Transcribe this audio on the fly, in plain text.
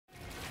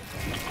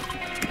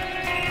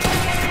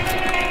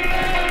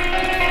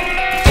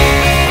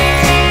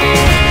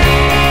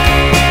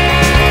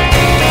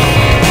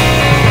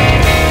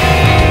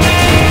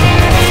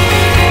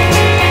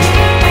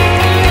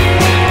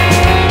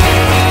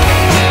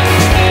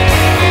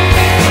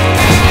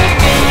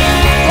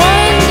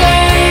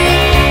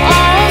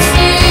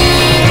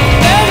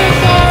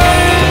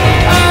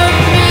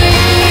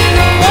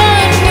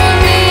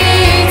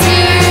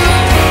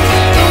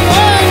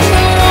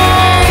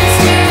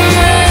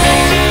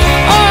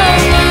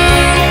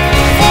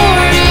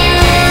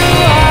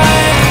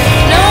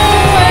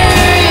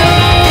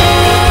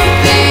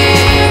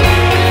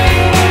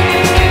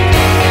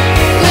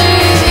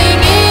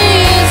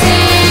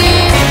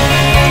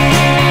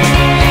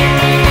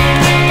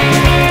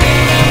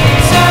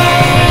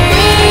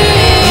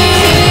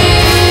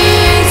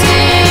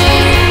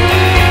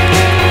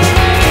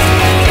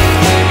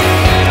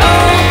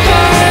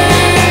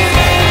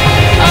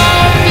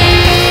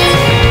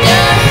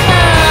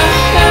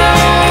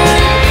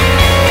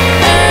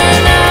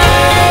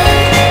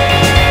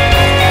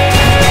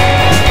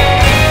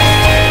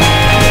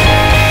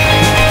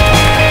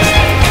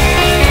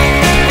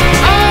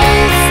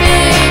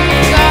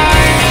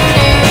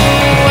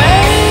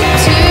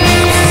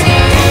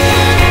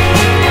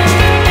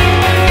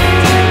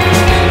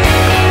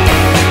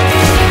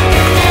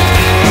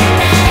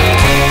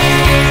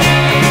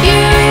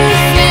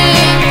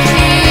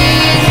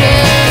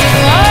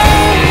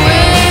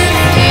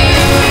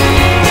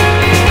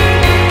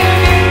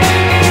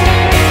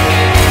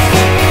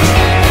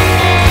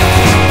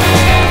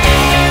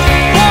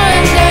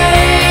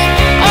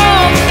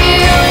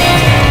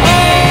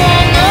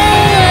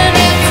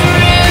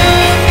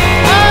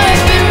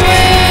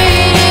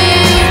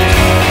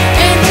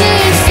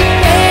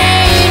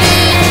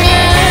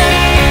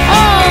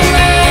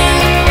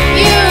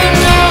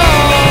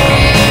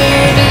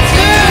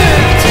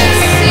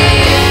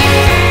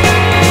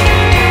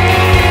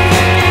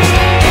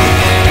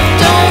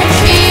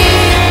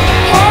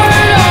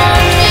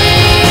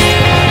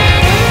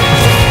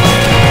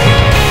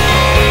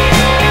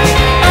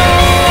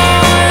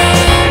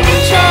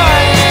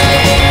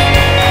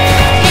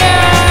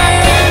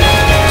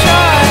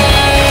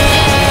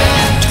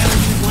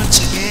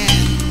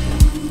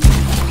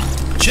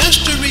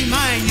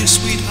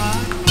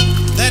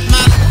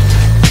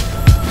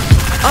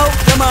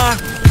Neymar.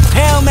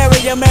 Hail Mary,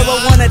 your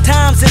marijuana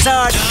times is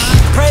hard.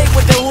 Pray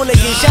with the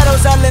hooligan,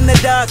 shadows all in the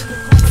dark.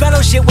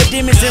 Fellowship with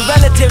demons and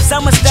relatives,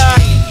 I'm a star.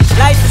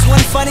 Life is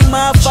one funny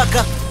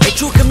motherfucker. A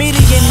true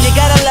comedian, you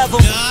gotta love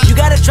him, you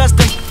gotta trust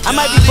him. I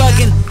might be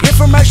bugging,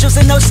 infomercials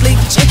and no sleep.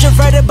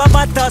 Introverted by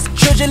my thoughts,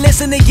 children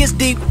listen, it gets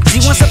deep.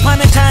 See, once upon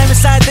a time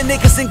inside the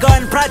Nicholson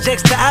Garden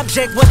projects, the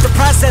object was the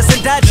process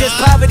and digest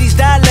poverty's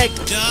dialect.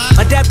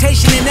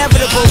 Adaptation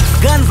inevitable,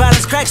 gun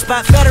violence, crack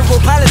spot, federal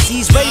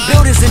policies, rape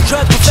buildings and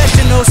drug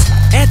professionals.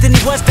 Anthony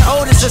was the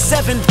oldest of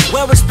 7,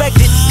 well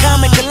respected,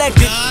 calm and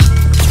collected.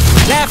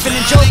 Laughing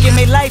and joking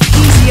made life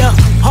easier.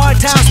 Hard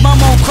times,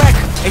 mama on crack.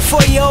 A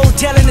 4-year-old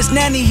telling his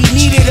nanny he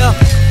needed her.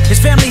 His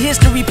family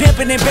history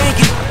pimping and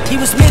banking. He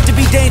was meant to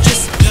be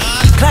dangerous.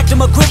 Clacked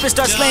him a grip and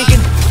start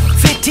slanking.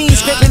 15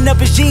 scraping up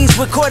his jeans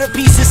with quarter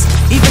pieces.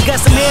 Even got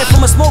some hair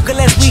from a smoker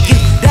last weekend.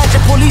 Dodge a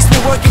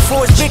policeman working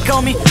for his big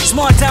homie.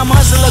 Small time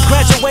hustler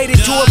graduated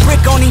to a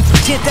brick on him.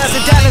 $10,000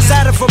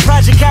 out of for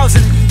project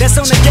housing. That's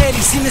on the daily.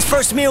 Seen his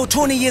first meal,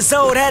 20 years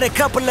old. Had a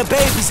couple of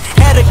babies.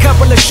 Had a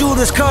couple of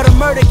shooters. Caught a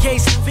murder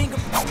case.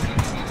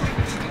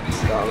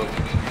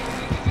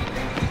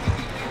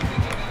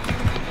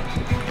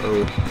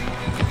 Oh.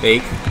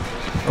 Fake.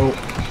 Oh.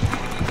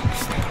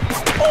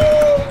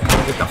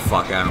 Get the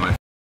fuck out of my.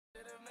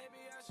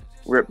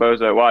 Rip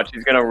Bozo. Watch,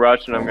 he's gonna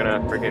rush and I'm gonna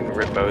freaking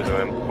rip Bozo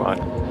him. Watch.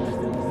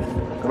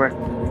 Come here.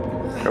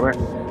 Come here.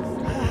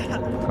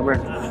 Come here.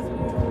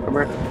 Come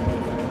here.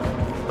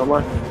 Come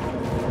on.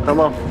 Come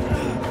on.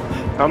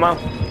 Come on.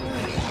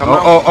 Come on.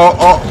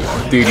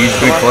 Oh. Dude, he's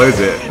gonna close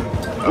it.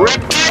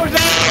 Rip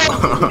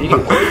Bozo! He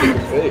can close your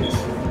face.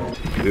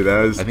 Dude, that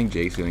was. I think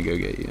Jake's gonna go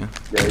get you.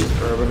 Yeah, he's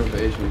urban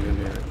invasion in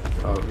here.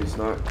 Oh, he's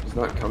not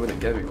coming to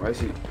get me. Why is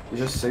he? He's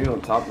just sitting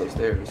on top of the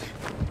stairs.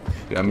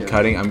 Dude, I'm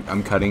cutting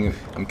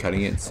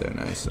it so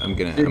nice. I'm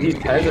gonna Dude, he's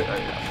get you.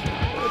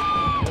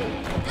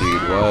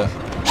 Dude, what?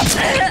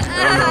 I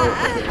don't know.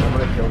 Okay, I'm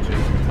gonna kill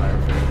Jason's entire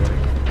family.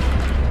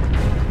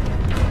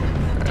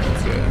 Alright,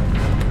 let's go.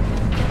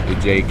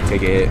 Dude, Jake,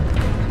 take a hit.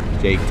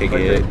 Jake, take a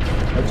hit.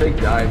 I'll Jake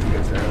die if he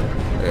gets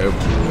there.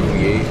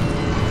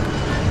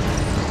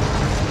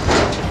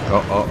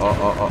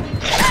 Oh.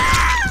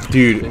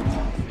 Dude,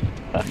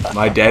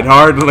 my dead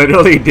hard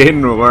literally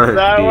didn't work.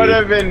 That dude. would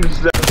have been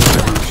so.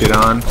 Shit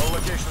on. All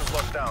locations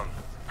locked down.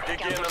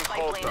 Dig in and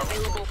hold them.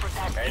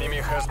 Enemy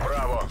has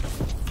Bravo.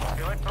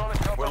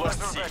 We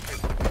lost C.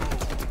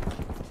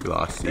 We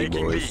lost C,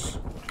 boys.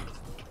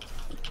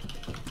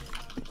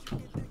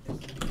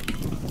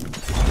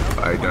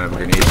 Alright, don't have a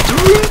grenade.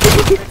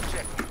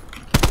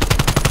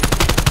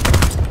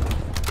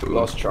 Ooh,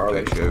 Lost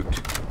Charlie. got choked.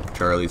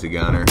 Charlie's a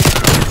gunner.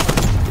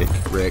 Get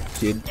wrecked,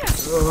 kid.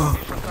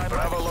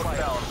 Bravo locked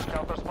down.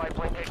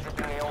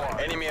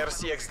 Enemy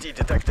RCXD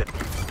detected.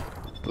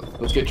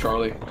 Let's get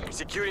Charlie.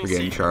 Securing We're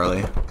getting C.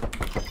 Charlie.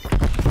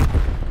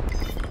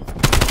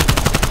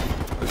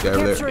 Let's go over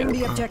there. Capturing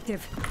the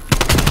objective.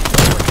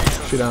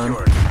 Shit on.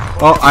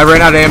 Oh, I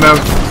ran out of ammo.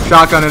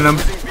 Shotgunning him.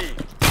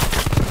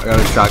 I got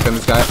a shotgun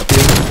this guy up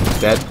here.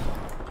 Dead.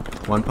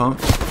 One pump.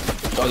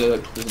 Oh,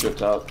 there's a good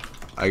top.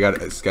 I got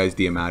this guy's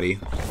Diamati.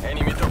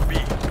 Enemy top B.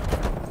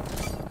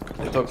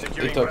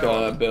 They took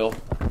Bill.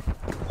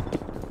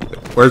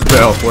 Where's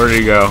Bill? Where did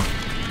he go?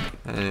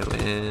 And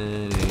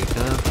when he's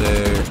up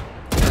there,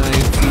 I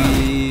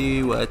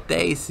see what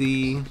they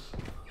see.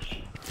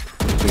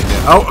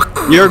 Oh,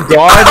 You're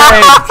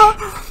garbage!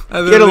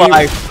 Get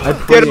alive!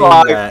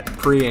 I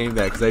pre-aimed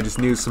that because I just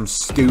knew some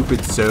stupid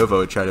Sova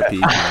would try to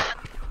peek me.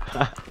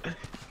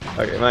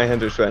 Okay, my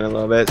hands are sweating a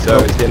little bit, so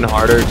it's getting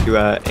harder to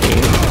aim.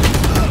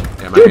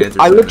 Yeah, my Dude, hands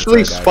are I sweating,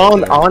 literally so I died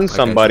spawned right there. on Like I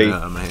somebody,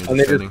 said, my hands and are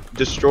they sweating. just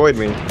destroyed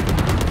me.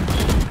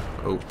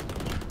 Oh.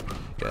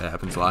 Yeah, that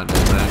happens a lot in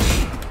this match.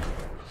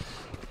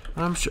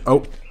 I'm sure.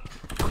 Oh.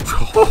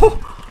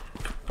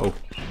 Oh.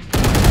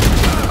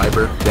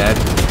 Viper, dead.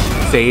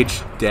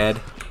 Sage, dead.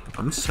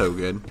 I'm so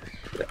good.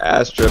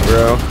 Astra,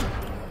 bro.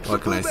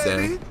 What can I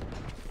say?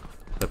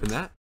 Flipping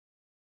that.